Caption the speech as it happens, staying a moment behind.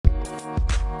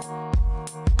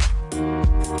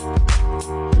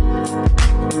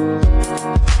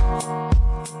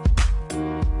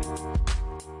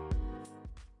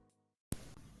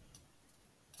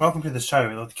Welcome to the show.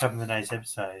 We'd like to cover today's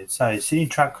episode. So, Sydney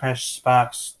truck crash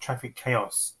sparks traffic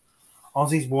chaos.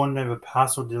 Aussies warned over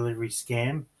parcel delivery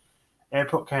scam.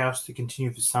 Airport chaos to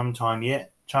continue for some time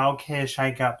yet. Childcare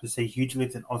shake-up to see huge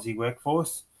lift in Aussie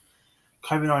workforce.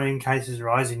 COVID-19 cases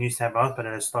rise in New South Wales, but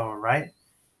at a slower rate.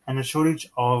 And a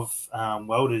shortage of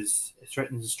welders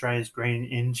threatens Australia's green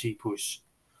energy push.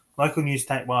 Local news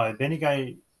statewide.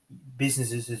 Bendigo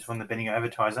businesses, this is from the Bendigo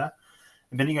Advertiser.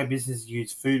 The Bendigo businesses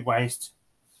use food waste,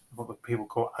 what people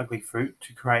call ugly fruit,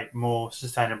 to create more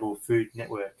sustainable food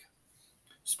network.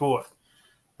 Sport.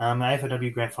 The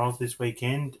AFLW Grand Finals this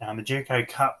weekend. The Jericho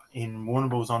Cup in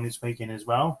Warrnambool's on this weekend as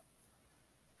well.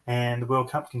 And the World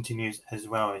Cup continues as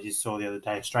well, as you saw the other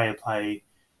day. Australia play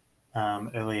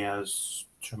earlier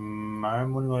tomorrow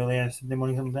morning, earlier Sunday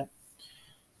morning, something like that.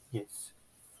 Yes.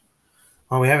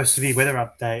 Well, we have a severe weather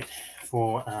update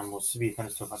for, severe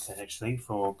thunderstorm update actually,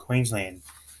 for Queensland.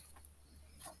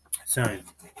 So,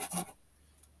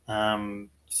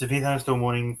 severe thunderstorm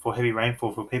warning for heavy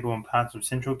rainfall for people on parts of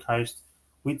Central Coast,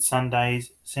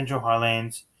 Whitsundays, Central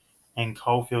Highlands, and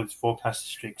Coalfields forecast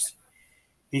districts.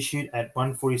 Issued at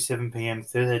 1:47 p.m.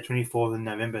 Thursday, 24th of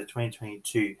November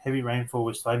 2022. Heavy rainfall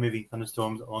with slow-moving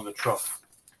thunderstorms along the trough.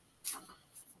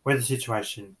 Weather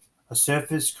situation. A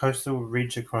surface coastal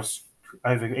ridge across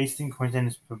over eastern Queensland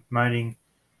is promoting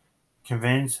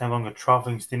convergence along a trough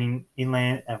extending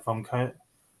inland and from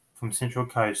Central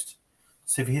Coast.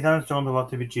 Severe thunderstorms are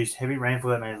likely to produce heavy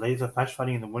rainfall that may lead to flash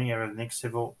flooding in the Warning area over the next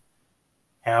several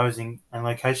hours, and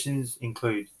locations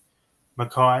include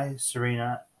Mackay,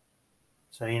 Serena,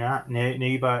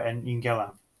 Nebo, and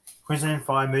Ingella. Queensland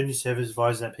Fire Emergency Service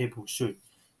advises that people should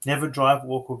never drive,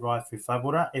 walk, or drive through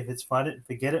floodwater. If it's flooded,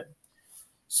 forget it.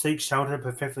 Seek shelter,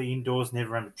 preferably indoors,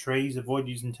 never under trees. Avoid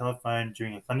using telephone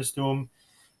during a thunderstorm.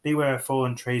 Beware of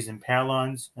fallen trees and power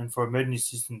lines. And for emergency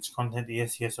assistance, contact the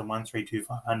SES on 1325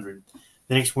 500.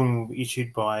 The next warning will be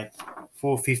issued by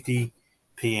 4:50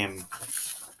 p.m.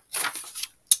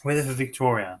 Weather for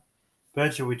Victoria.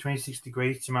 Birchip will be 26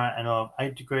 degrees tomorrow and of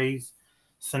 8 degrees.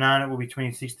 Sonana will be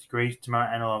 26 degrees tomorrow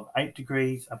and of 8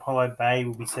 degrees. Apollo Bay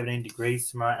will be 17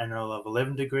 degrees tomorrow and of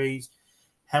 11 degrees.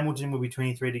 Hamilton will be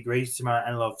 23 degrees tomorrow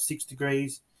and of 6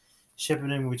 degrees.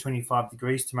 Shepparton will be 25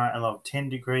 degrees tomorrow and of 10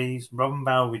 degrees.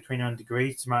 Robinvale will be 29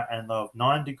 degrees tomorrow and of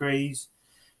 9 degrees.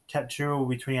 Taptura will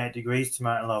be 28 degrees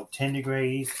tomorrow and of 10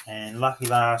 degrees. And lucky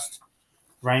last,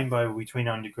 Rainbow will be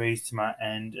 29 degrees tomorrow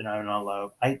and an overnight low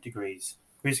of 8 degrees.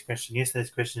 Quiz question.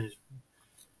 Yesterday's question is,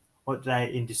 what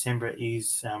day in December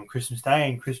is Christmas Day?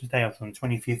 And Christmas Day is on the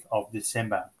 25th of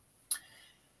December.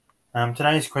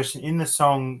 Today's question,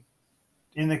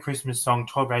 in the Christmas song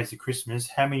 12 Days of Christmas,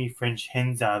 how many French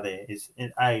hens are there? Is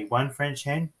it A, 1 French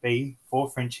hen, B, 4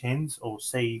 French hens, or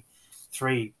C,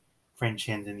 3 French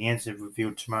hens? And the answer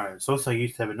revealed tomorrow. It's also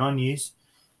used to have a non-news,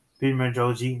 Bid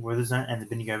Meteorology, Weather Zone, and the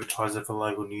Bendigo Advertiser for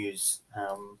local news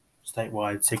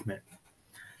statewide segment.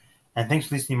 And thanks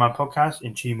for listening to my podcast,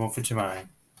 and tune in more for tomorrow.